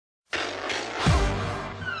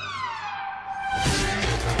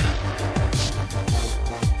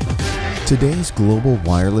Today's global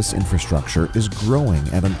wireless infrastructure is growing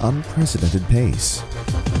at an unprecedented pace.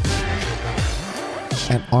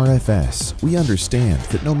 At RFS, we understand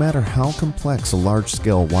that no matter how complex a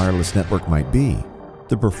large-scale wireless network might be,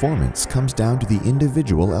 the performance comes down to the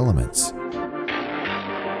individual elements.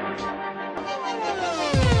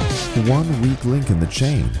 One weak link in the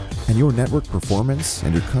chain, and your network performance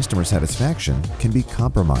and your customer satisfaction can be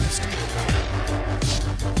compromised.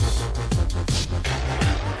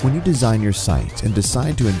 When you design your site and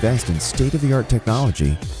decide to invest in state-of-the-art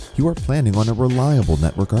technology, you are planning on a reliable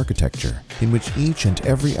network architecture in which each and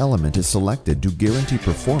every element is selected to guarantee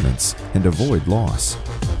performance and avoid loss.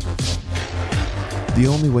 The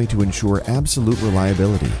only way to ensure absolute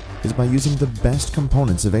reliability is by using the best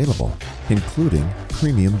components available, including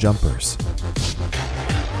premium jumpers.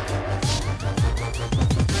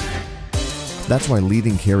 That's why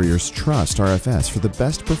leading carriers trust RFS for the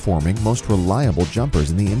best performing, most reliable jumpers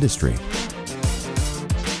in the industry.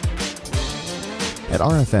 At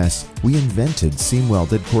RFS, we invented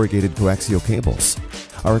seam-welded corrugated coaxial cables.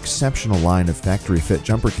 Our exceptional line of factory-fit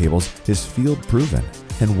jumper cables is field-proven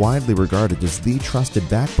and widely regarded as the trusted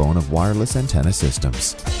backbone of wireless antenna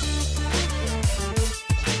systems.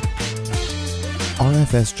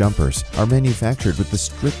 RFS jumpers are manufactured with the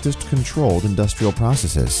strictest controlled industrial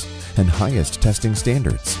processes and highest testing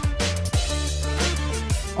standards.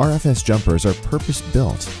 RFS jumpers are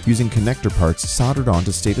purpose-built using connector parts soldered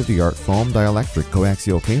onto state-of-the-art foam dielectric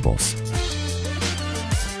coaxial cables.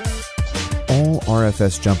 All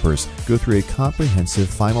RFS jumpers go through a comprehensive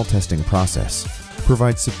final testing process,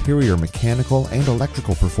 provide superior mechanical and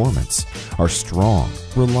electrical performance, are strong,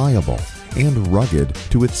 reliable, and rugged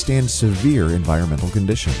to withstand severe environmental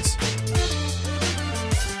conditions.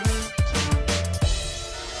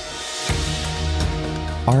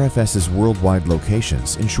 RFS's worldwide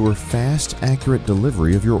locations ensure fast, accurate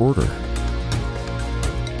delivery of your order.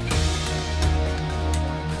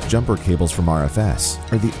 Jumper cables from RFS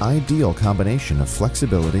are the ideal combination of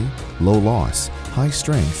flexibility, low loss, high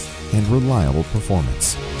strength, and reliable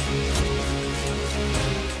performance.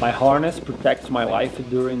 My harness protects my life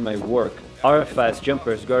during my work. RFS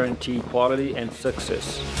jumpers guarantee quality and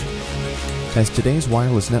success. As today's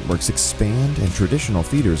wireless networks expand and traditional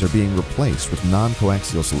feeders are being replaced with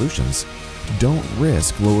non-coaxial solutions, don't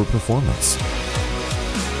risk lower performance.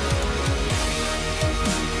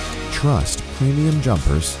 Trust premium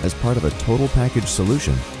jumpers as part of a total package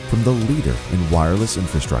solution from the leader in wireless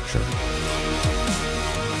infrastructure.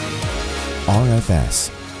 RFS,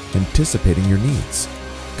 anticipating your needs,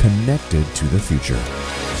 connected to the future.